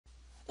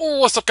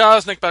What's up,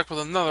 guys? Nick back with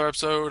another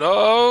episode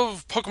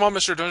of Pokemon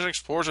Mystery Dungeon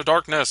Explorers of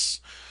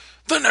Darkness.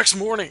 The next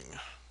morning.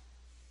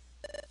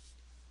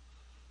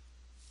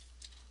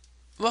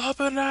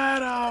 Loving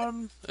at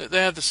 'em.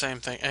 They had the same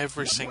thing,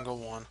 every single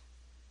one.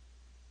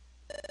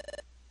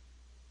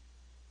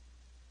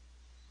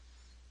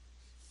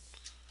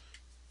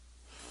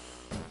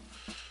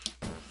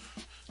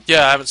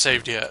 Yeah, I haven't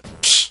saved yet.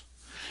 Psst.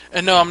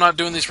 And no, I'm not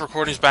doing these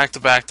recordings back to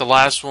back. The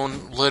last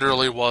one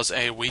literally was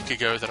a week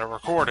ago that I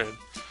recorded.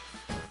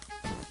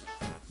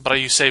 But I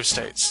use save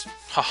states.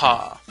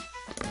 Haha.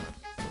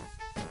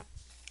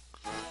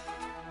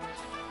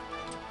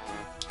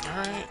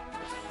 Alright.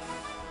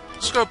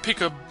 Let's go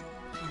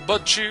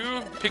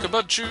Pika-Bud-Chew.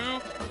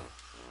 Pika-Bud-Chew.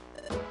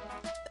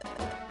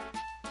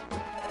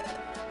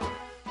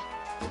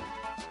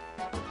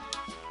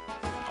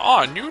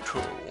 Ah, new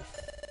tool.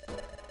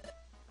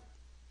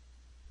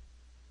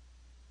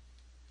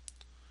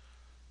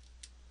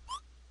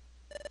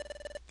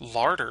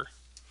 Larder.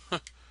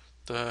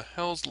 The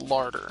hell's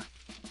larder?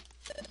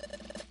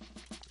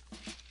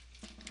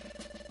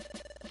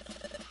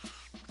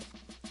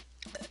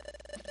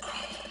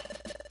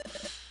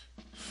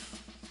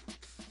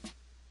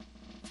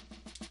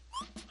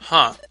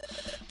 Huh.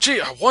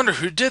 Gee, I wonder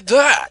who did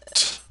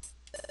that?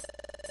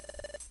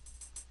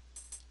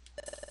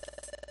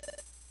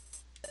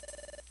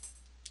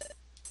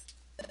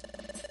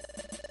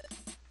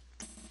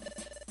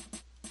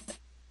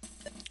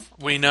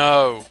 We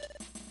know.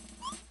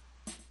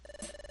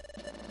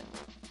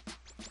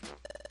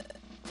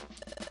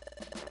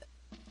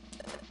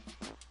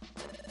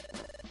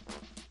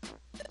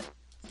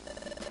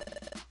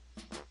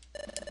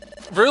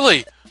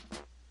 Really?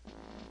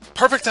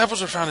 Perfect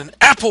apples are found in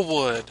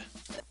Applewood.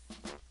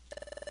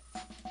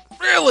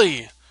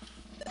 Really?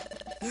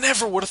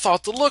 Never would have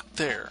thought to look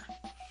there.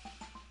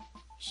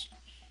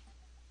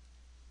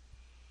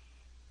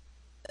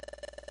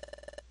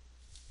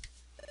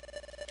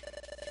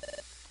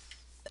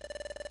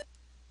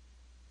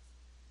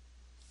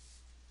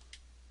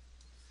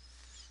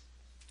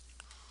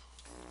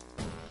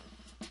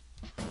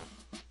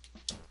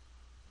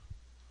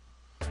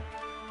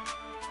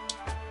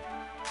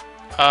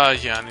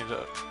 Yeah, I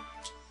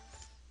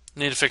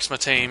need to fix my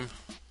team.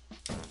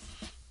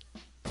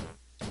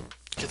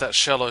 Get that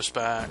Shellos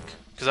back,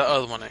 because that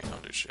other one ain't gonna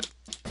do shit.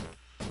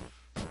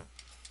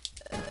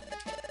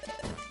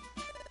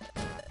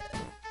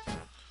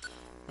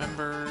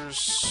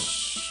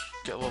 Members,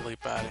 get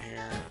Lilleep out of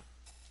here.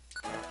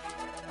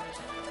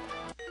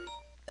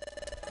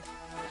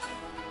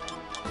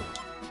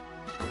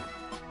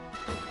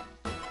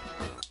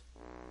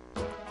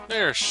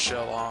 There's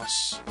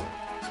Shellos.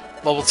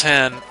 Level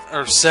 10,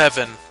 or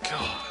 7.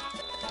 God.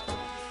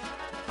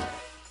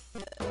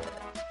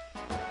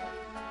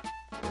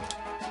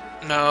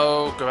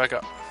 No, go back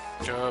up.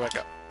 Go back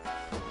up.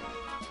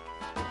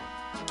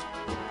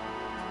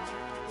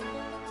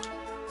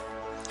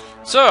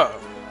 So,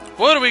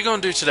 what are we going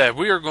to do today?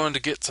 We are going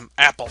to get some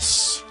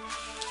apples.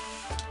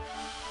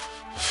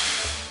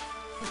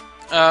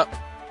 Yeah,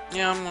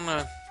 I'm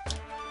gonna...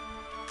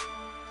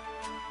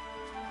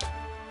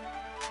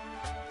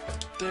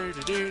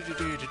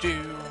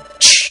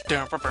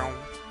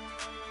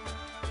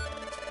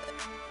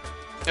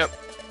 Yep,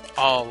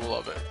 all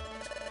of it.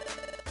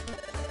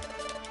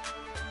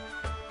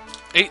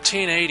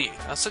 1880.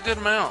 That's a good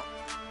amount.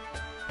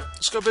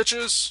 Let's go,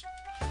 bitches.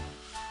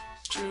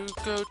 To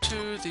go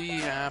to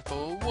the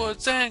apple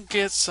woods and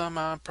get some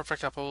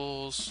perfect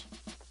apples.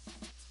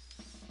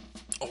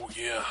 Oh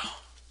yeah,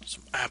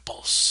 some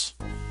apples.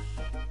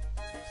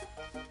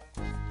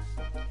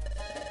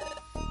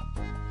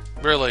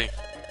 Really?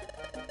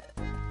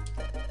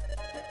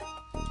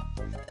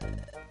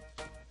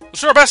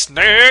 It's your best,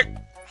 Nick!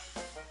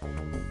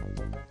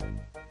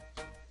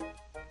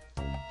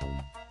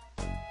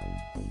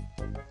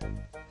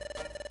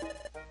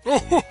 Oh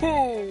ho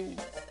ho!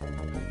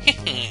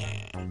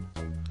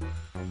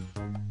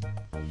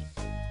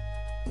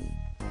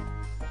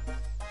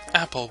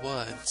 Apple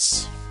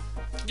Woods.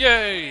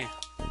 Yay!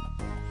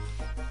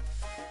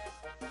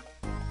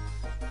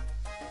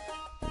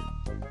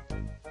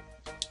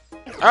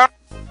 Ah!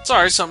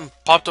 Sorry, something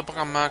popped up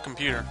on my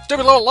computer.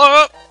 Stupid little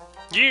up!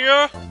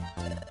 Yeah!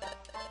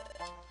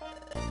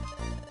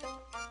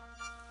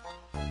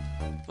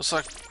 Looks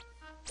like...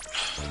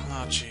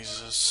 Oh,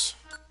 Jesus.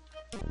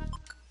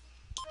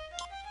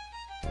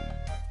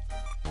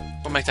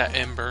 We'll make that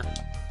Ember.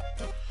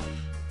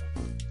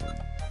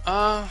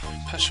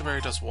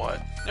 Petraberry does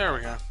what? There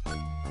we go.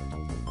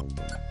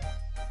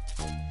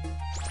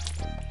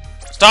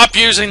 Stop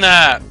using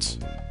that!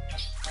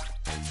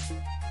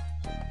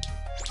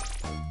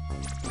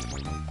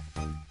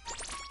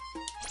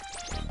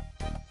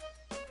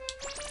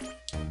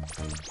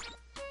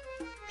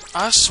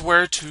 I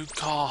swear to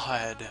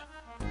God.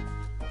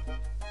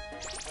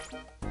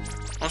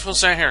 I'm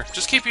supposed to stand here.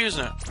 Just keep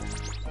using it.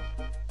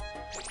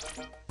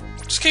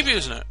 Just keep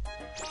using it.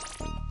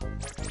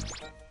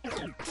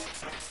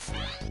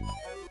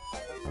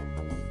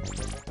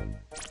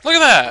 Look at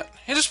that!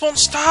 He just won't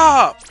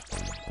stop!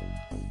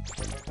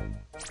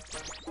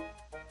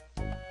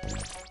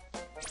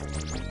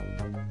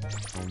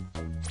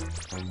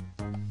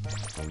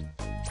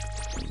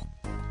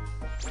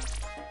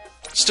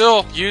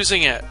 Still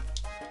using it.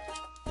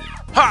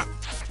 Ha!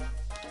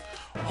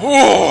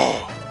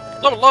 Whoa!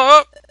 Level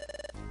up!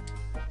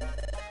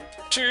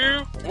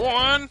 2,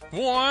 1,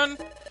 1,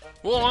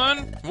 1,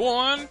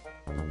 1.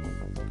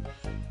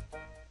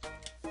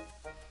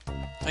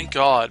 Thank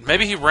God.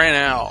 Maybe he ran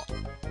out.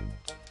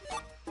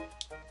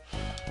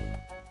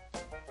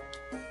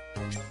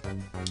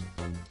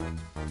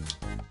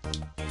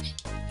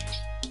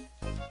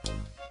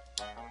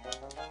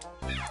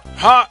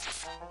 Ha!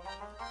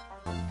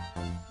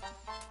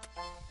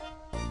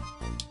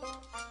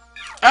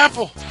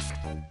 Apple!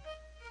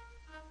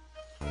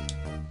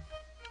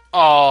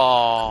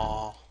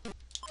 Aww.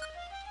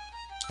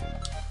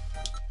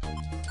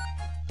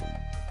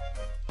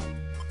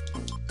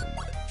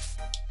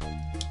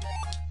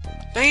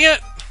 Dang it!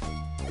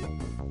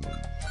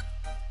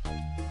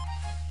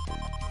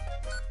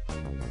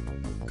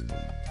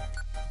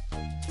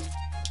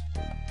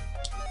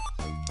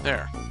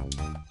 There.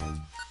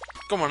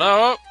 Coming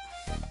up.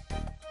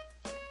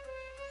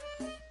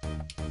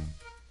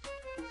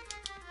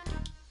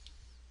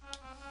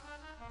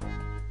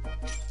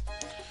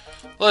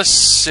 Let's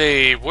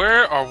see,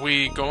 where are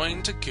we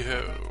going to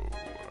go?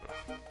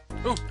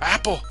 Ooh,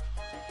 apple!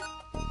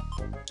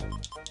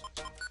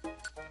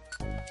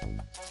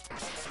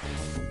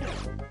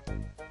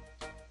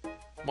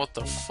 What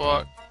the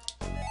fuck?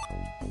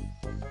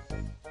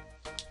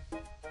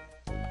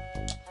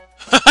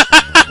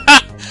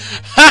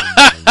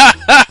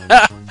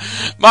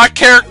 My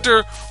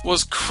character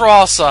was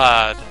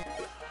cross-eyed.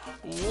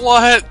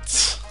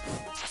 What?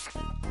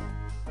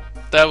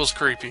 That was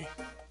creepy.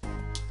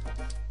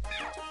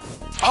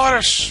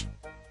 Oddish!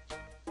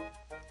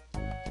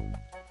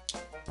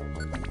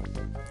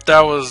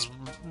 That was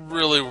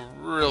really,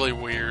 really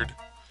weird.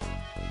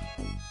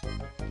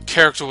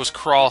 Character was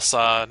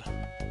cross-eyed.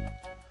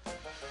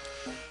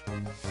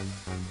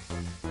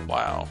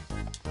 Wow.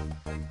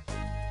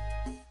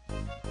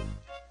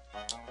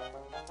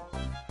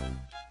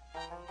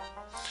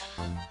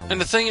 And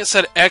the thing it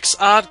said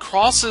X-eyed,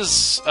 cross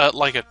is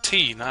like a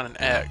T, not an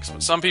X.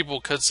 But some people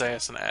could say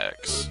it's an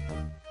X.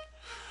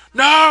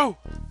 No!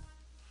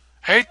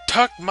 He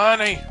took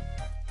money!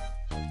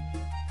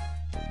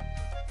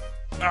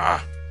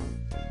 Ah!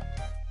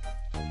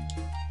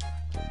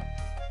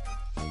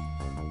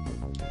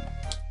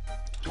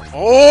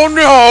 Oh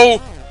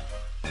no!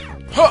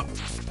 Huh!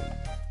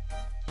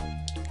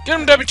 Get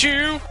him, Debbie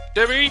Chew!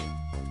 Debbie!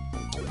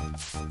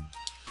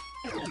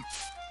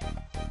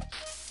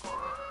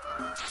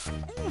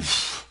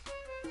 Oof.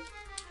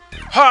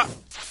 Ha!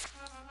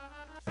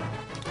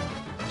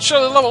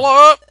 Shall we level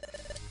up?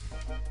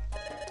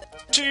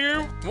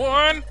 2,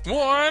 1,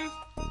 1.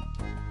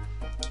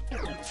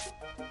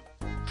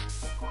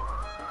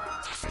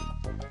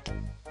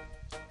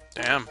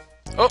 Damn.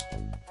 Oh!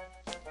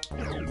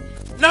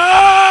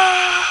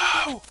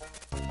 No!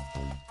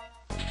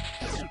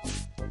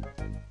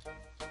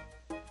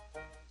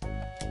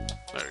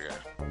 There we go.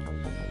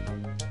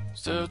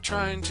 Still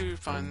trying to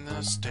find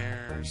the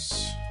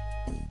stairs.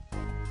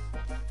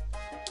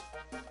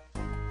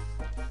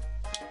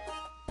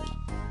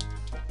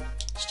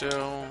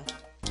 Still.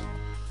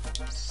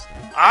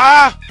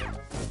 Ah!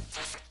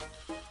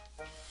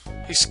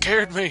 He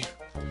scared me.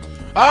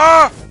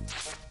 Ah!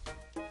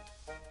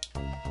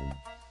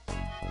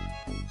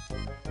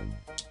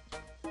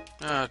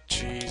 Ah,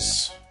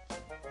 jeez.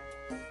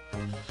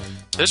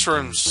 This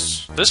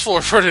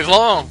floor's pretty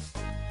long.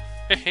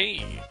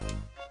 Hey.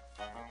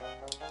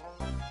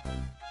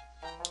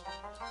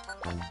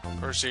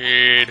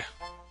 Proceed.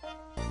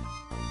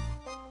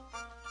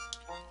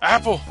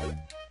 Apple.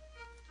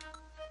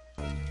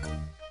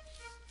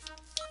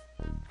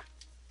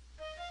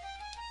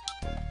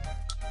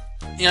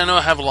 Yeah, I know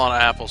I have a lot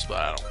of apples, but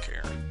I don't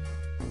care.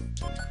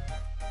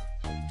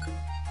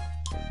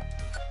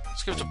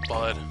 Let's give it to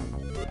Bud.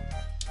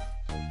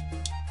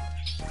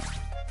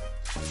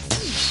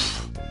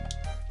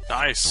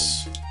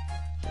 Nice.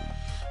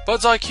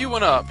 Bud's IQ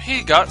went up.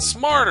 He got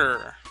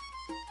smarter.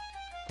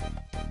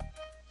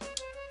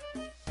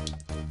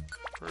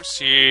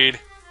 Proceed.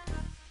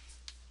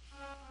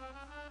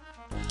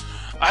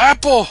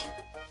 Apple!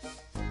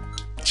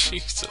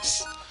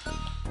 Jesus.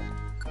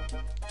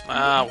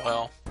 Ah,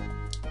 well.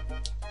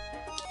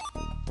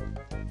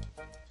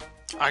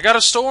 I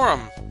gotta store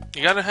them.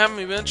 You gotta have them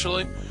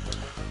eventually.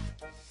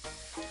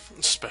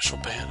 Special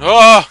band.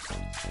 Ah!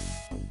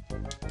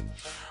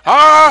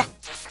 Ah!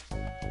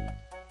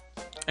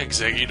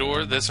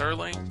 Executor this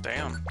early?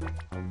 Damn.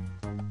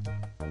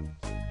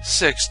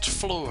 6th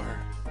floor.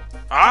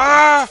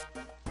 Ah!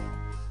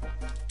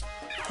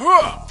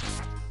 Huh!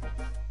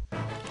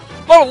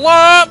 Level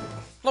up!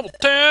 Level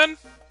 10.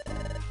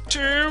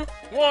 2,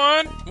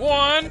 1,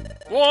 1,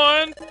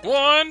 1,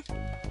 1.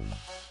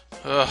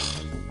 Ugh.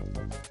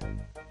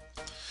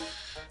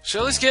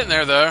 Shelly's getting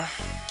there, though.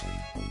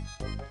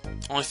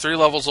 Only 3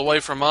 levels away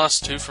from us,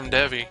 2 from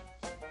Devi.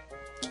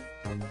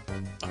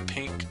 A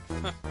pink.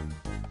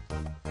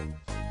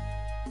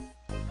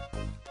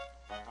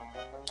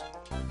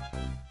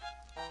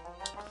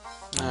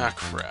 Ah,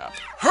 crap.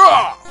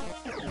 Ha!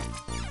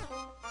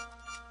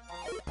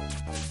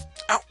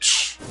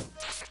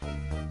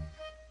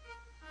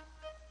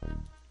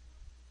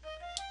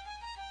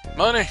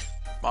 Money!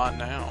 Mine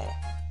now.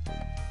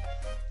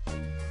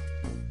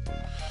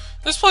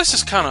 This place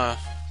is kind of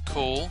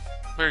cool.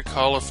 Very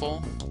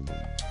colorful.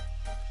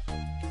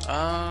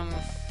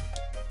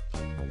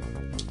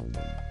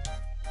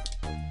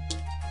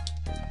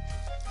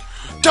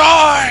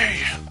 Die!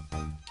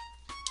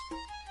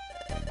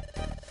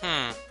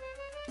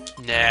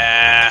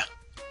 Nah.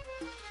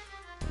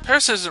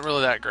 Paris isn't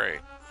really that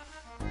great.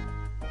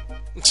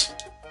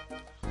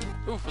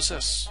 Ooh, what's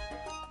this?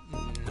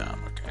 No,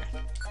 I'm okay.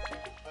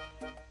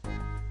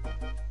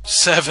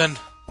 7.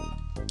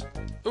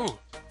 Ooh.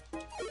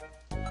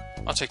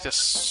 I'll take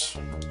this.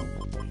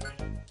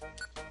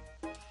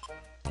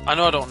 I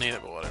know I don't need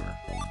it, but whatever.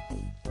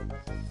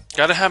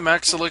 Gotta have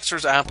max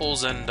elixirs,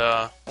 apples, and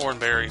orange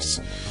berries.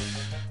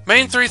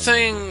 Main 3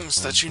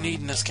 things that you need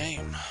in this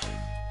game.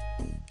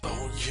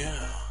 Oh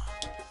yeah.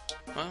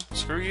 Well,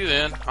 screw you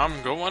then.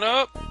 I'm going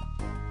up.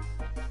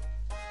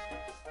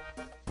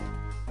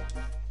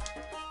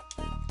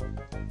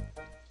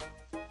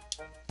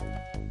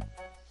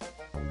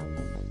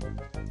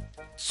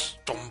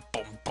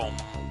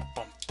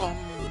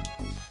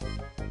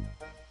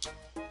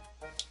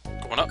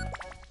 Going up.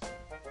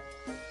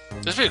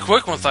 This will be a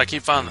quick one if I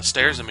keep finding the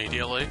stairs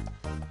immediately.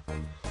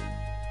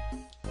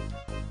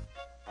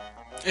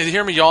 If you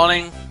hear me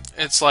yawning,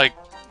 it's like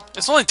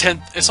it's only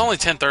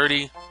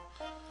 10:30.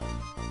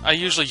 I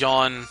usually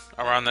yawn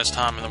around this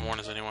time in the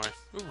mornings anyway.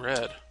 Ooh,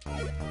 red.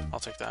 I'll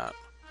take that.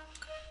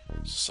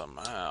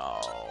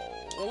 Somehow.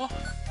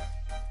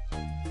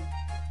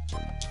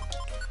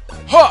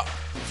 Huh!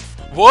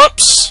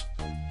 Whoops!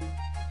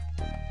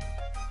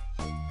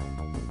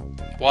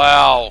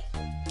 Wow.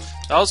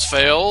 That was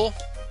fail.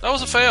 That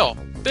was a fail.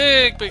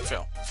 Big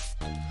fail.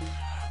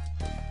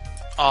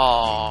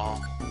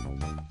 Aww.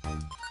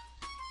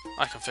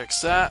 I can fix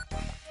that.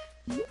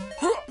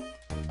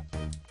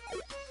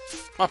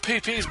 My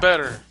PP's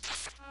better.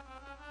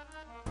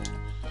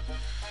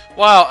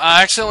 Wow,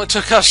 I accidentally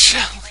took out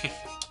Shelly.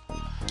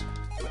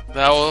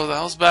 That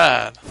was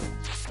bad.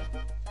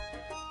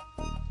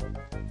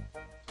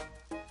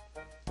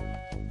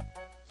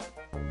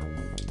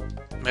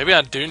 Maybe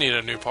I do need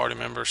a new party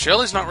member.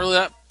 Shelly's not really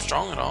that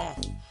strong at all.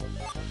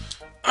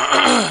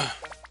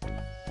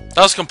 That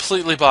was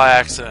completely by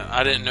accident.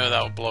 I didn't know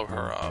that would blow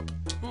her up.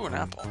 Ooh, an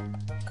apple.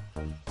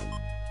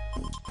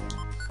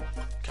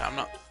 Okay, I'm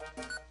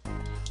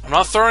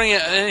not throwing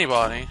it at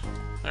anybody.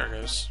 There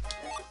it goes.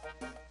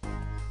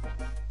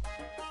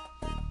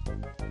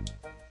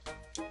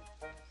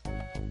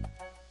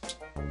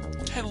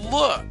 Hey,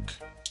 look!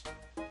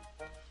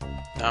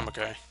 I'm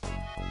okay.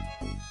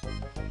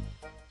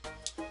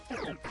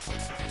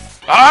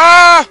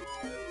 Ah!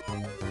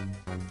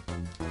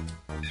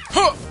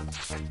 Huh!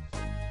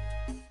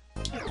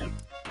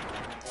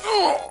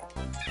 Oh!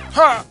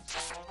 Ha!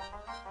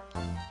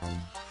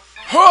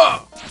 Huh!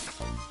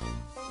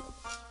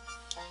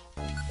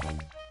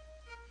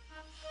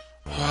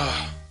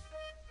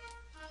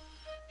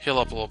 Heal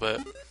up a little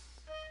bit.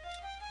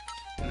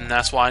 And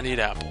that's why I need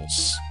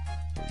apples.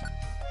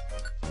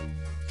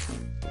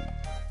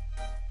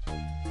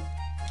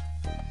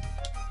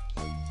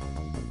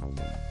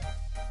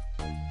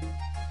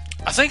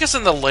 I think it's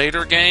in the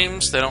later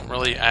games, they don't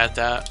really add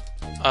that.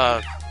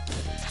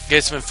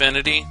 Gates of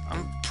Infinity.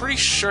 I'm pretty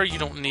sure you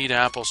don't need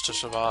apples to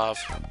survive.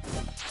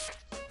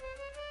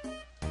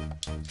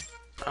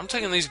 I'm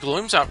taking these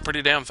glooms out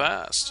pretty damn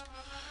fast.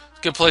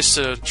 Good place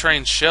to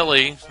train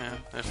Shelly, if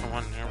and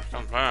when she ever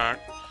comes back.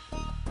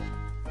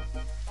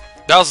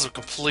 That was a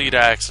complete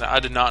accident. I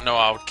did not know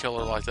I would kill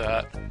her like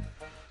that.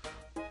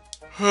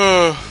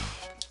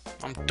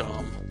 I'm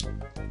dumb.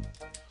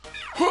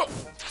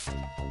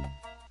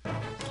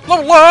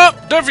 Level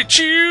up! Devi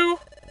Chew!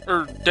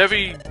 Or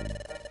Devi...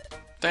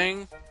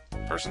 thing?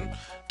 Person?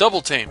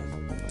 Double team.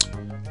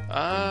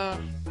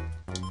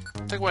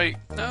 Take away...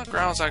 No,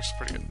 ground's actually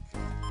pretty good.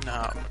 No,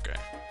 I'm okay.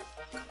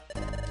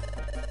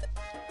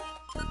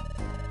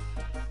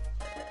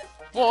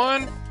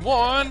 One!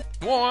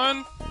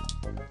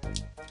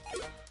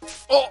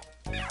 Oh!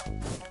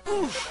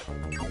 Oof.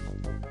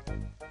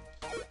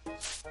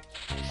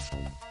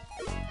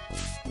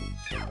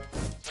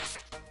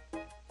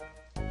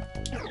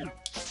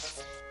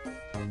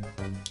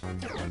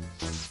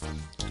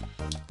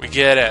 We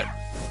get it.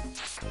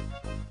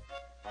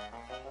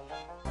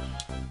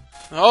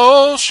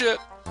 Oh shit!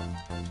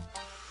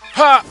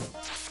 Ha!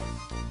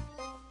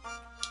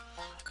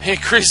 He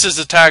increases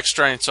attack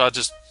strength, so I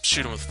just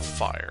shoot him with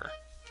fire.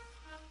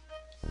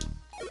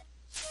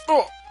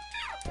 Oh!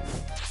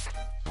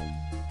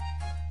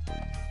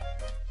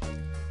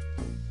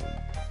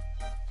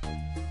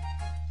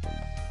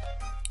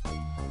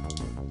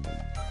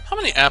 How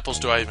many apples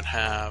do I even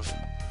have?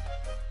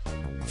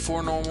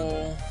 4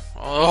 normal.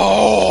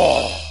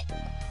 Oh!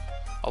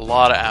 A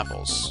lot of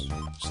apples.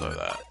 So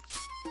that.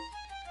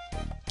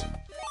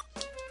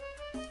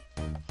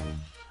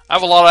 I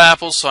have a lot of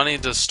apples, so I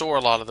need to store a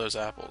lot of those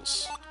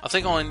apples. I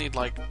think I only need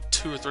like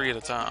 2 or 3 at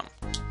a time.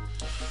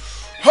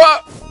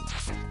 Ha!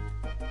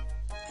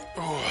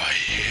 Oh,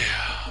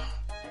 yeah.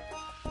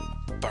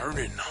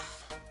 Burning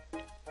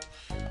them.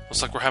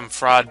 Looks like we're having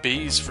fried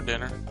bees for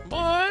dinner.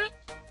 What?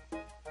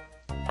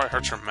 Probably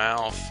hurts your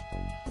mouth.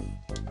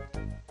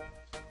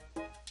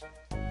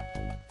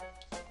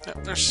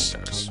 Yep, there's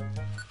stairs.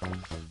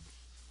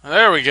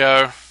 There we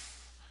go.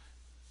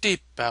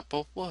 Deep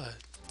apple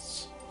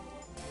woods.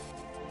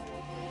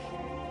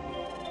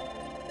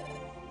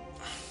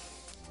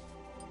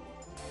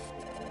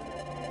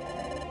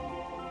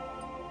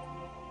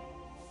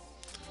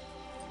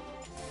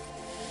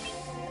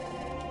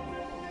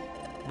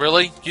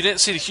 Really? You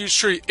didn't see the huge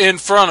tree in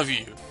front of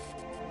you?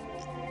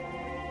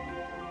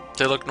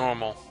 They look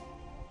normal.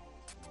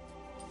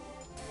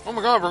 Oh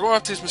my god, we're going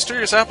after these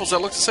mysterious apples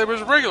that look the same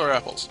as regular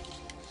apples.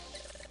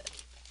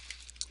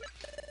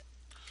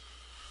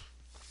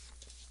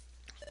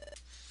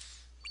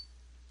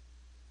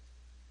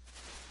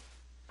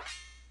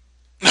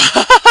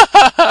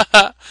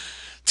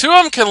 Two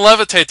of them can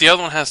levitate, the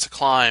other one has to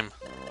climb.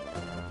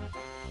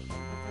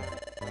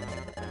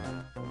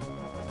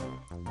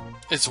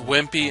 It's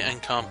Wimpy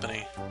and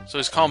Company. So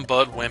he's called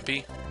Bud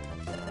Wimpy.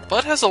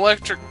 Bud has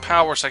electric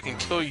power so I can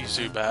kill you,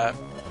 Zubat.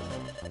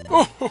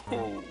 Oh!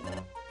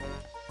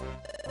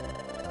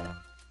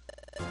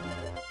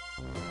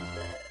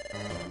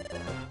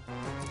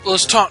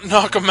 Let's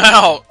knock him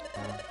out!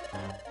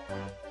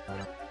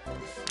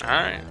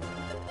 Alright.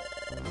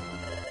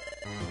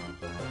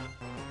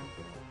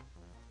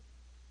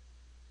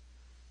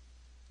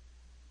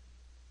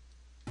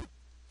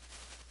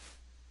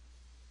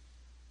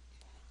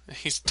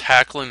 He's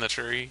tackling the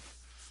tree.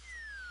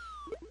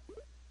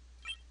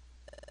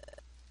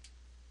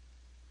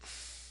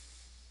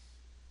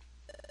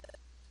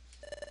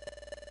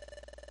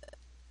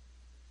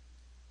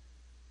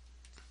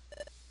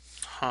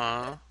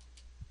 Huh?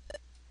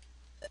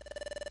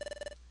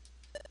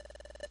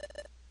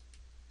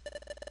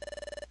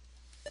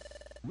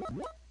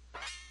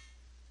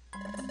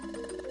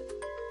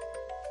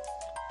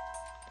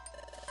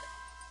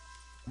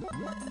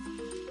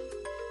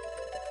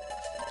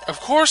 Of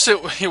course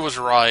he was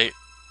right.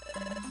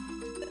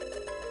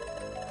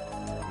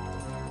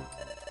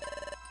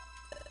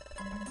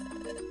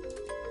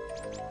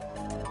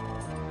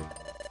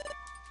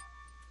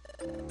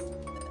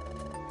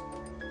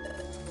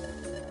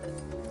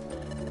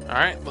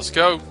 Alright, let's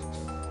go.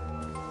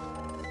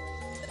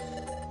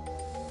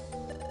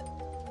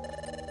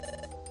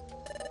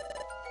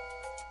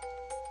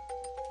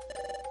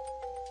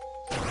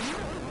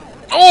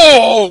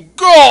 Oh,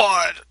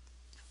 God!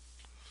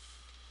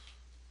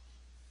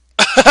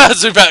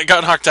 Zubat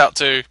got knocked out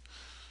too.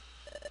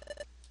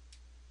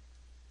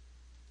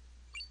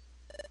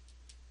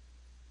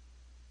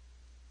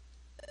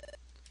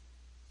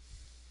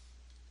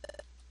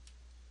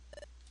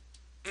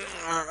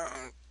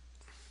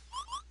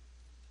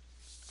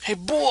 Hey,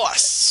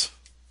 boss!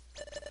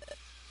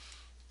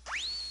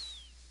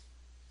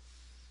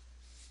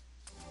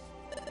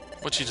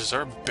 What you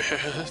deserve,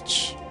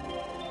 bitch.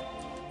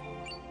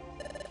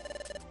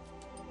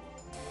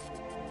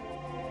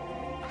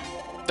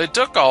 They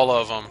took all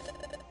of them.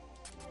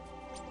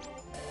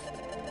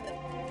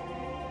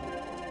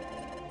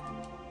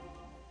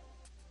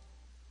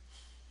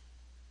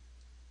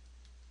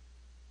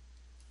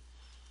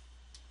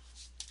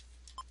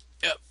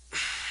 Yep.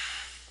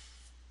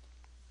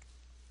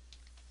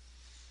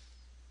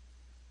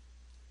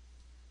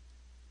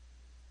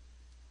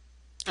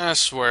 I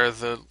swear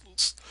the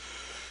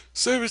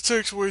save it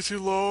takes way too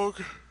long.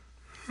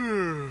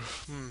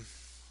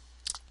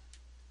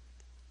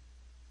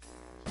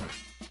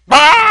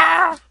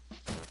 Ah!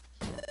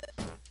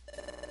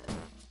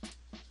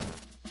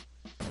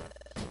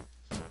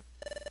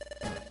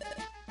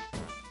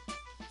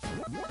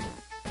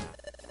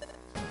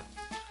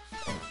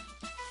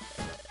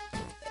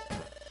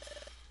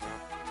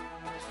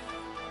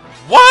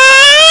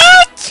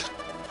 What?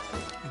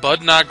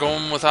 Bud not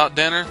going without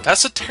dinner?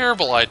 That's a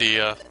terrible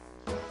idea.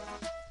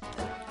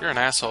 You're an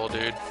asshole,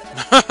 dude.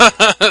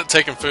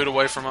 Taking food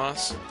away from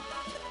us.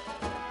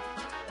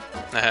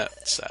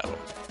 That's saddle.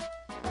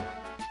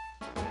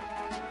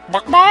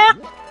 Bark, bark!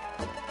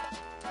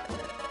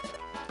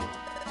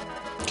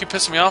 Keep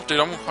pissing me off, dude.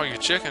 I'm gonna call you a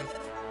chicken.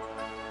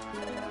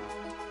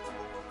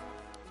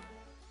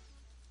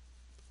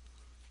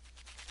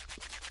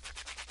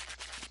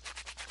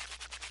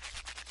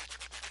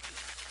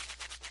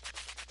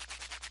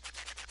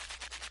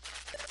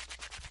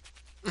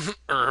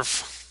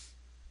 Earth.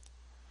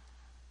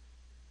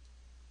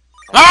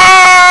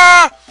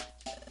 Ah!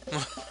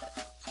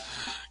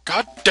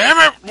 God damn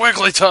it,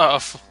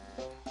 Wigglytuff!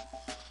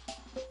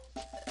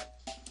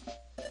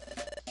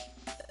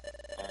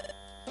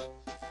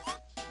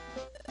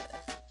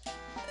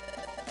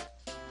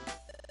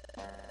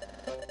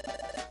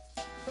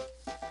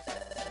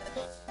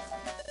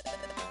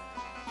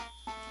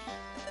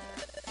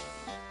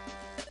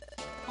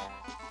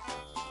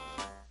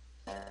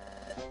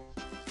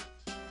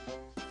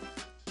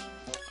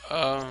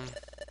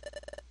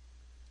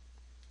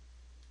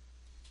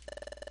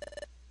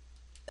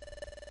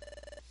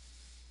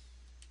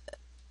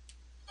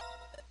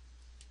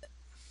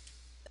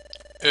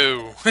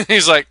 Ooh.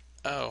 He's like,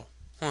 oh.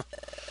 Huh.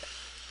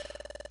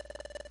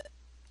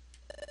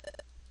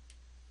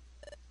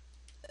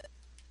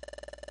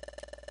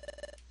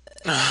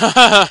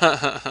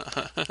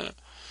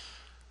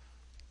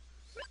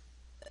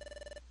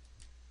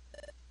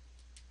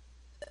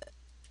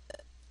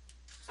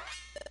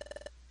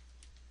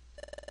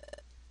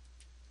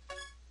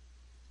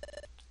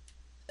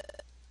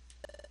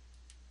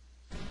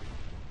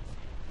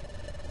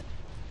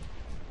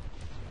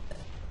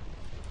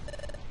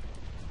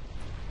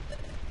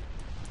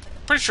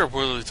 Pretty sure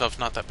Wigglytuff's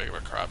not that big of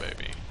a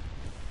crybaby.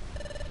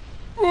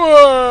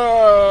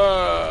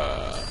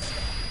 Whoa!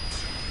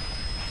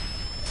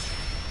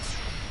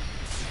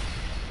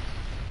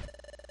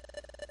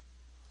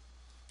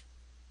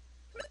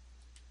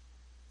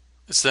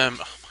 It's them.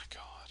 Oh my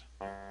god.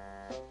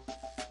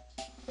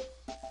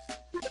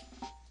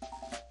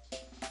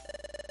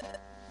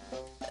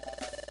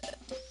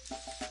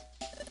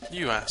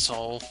 You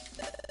asshole.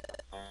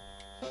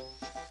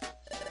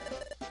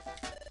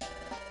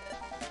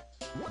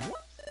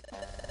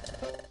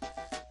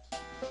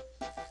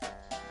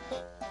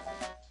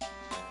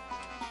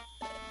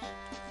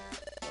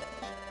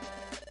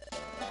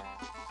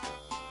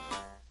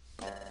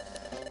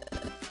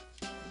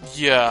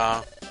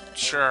 Yeah,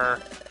 sure.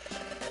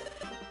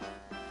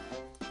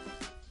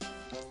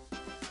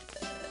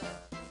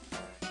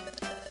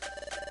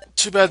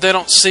 Too bad they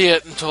don't see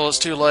it until it's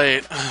too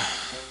late.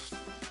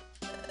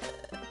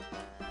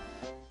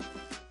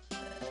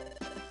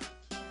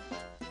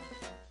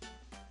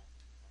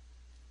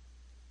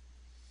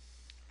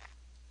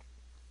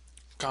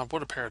 God,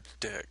 what a pair of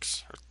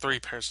dicks. Or 3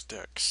 pairs of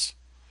dicks.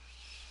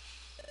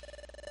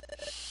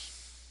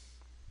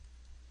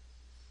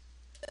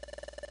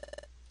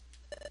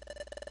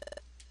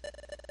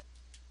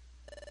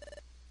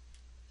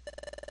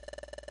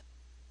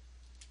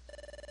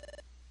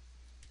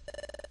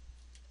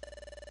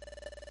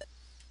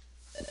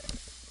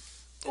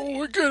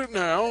 Oh, I get it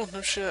now.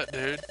 No shit,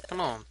 dude.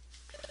 Come on.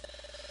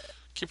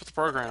 Keep with the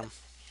program.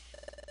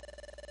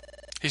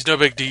 He's no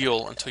big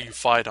deal until you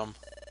fight him.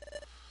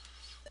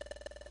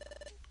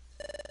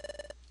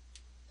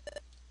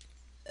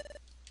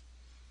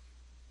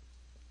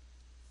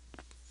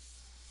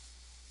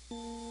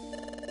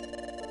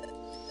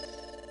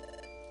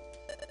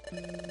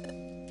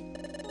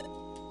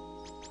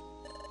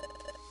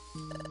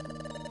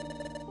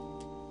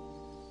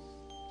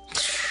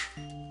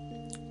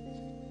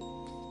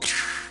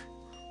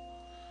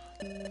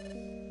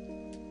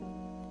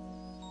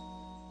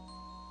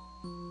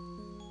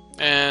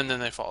 And then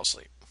they fall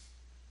asleep.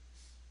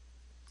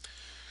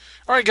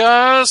 Alright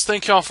guys,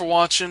 thank y'all for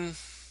watching.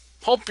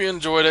 Hope you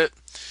enjoyed it.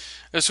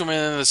 This will be the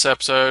end of this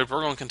episode.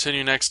 We're going to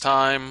continue next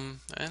time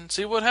and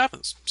see what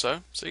happens.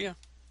 So, see ya.